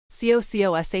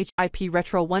COCOSHIP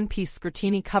Retro One-Piece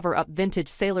Skirtini Cover-Up Vintage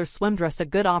Sailor Swimdress, a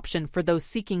good option for those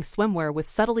seeking swimwear with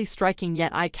subtly striking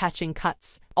yet eye-catching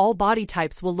cuts. All body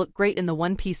types will look great in the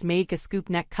one-piece Meika scoop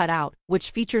neck cutout,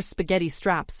 which features spaghetti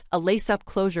straps, a lace-up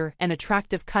closure, and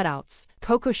attractive cutouts.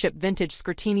 COCOSHIP Vintage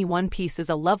Skirtini One-Piece is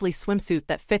a lovely swimsuit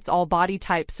that fits all body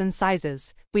types and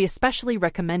sizes. We especially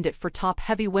recommend it for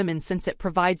top-heavy women since it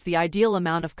provides the ideal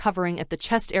amount of covering at the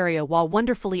chest area while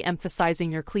wonderfully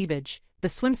emphasizing your cleavage. The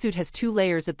swimsuit has 2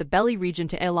 layers at the belly region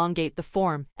to elongate the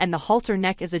form, and the halter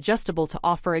neck is adjustable to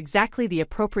offer exactly the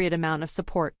appropriate amount of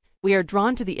support. We are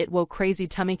drawn to the Itwo Crazy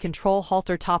Tummy Control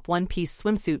Halter Top One-Piece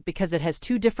Swimsuit because it has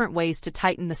 2 different ways to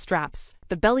tighten the straps.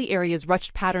 The belly area's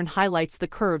ruched pattern highlights the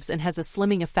curves and has a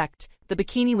slimming effect. The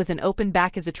bikini with an open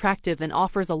back is attractive and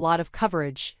offers a lot of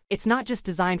coverage. It's not just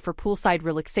designed for poolside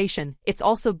relaxation, it's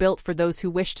also built for those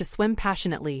who wish to swim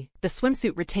passionately. The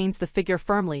swimsuit retains the figure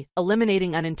firmly,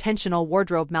 eliminating unintentional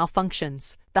wardrobe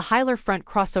malfunctions. The Halter front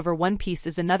crossover one-piece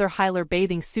is another Halter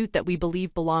bathing suit that we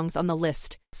believe belongs on the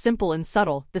list. Simple and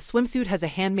subtle, the swimsuit has a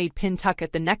handmade pin tuck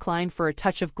at the neckline for a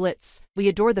touch of glitz. We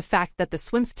adore the fact that the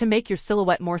swimsuit to make your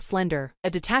silhouette more slender. A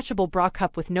detachable bra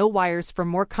cup with no wires for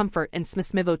more comfort, and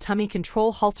Smithsmivo Tummy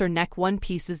Control Halter Neck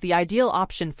One-Piece is the ideal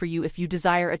option for you if you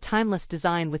desire a timeless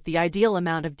design with the ideal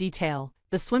amount of detail.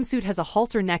 The swimsuit has a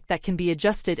halter neck that can be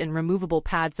adjusted and removable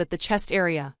pads at the chest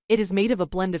area. It is made of a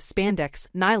blend of spandex,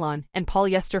 nylon, and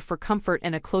polyester for comfort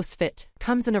and a close fit.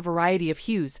 Comes in a variety of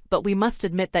hues, but we must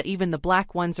admit that even the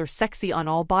black ones are sexy on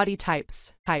all body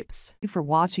types. Thank you for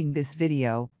watching this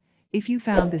video. If you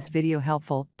found this video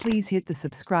helpful, please hit the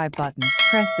subscribe button,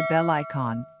 press the bell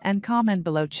icon, and comment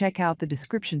below. Check out the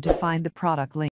description to find the product link.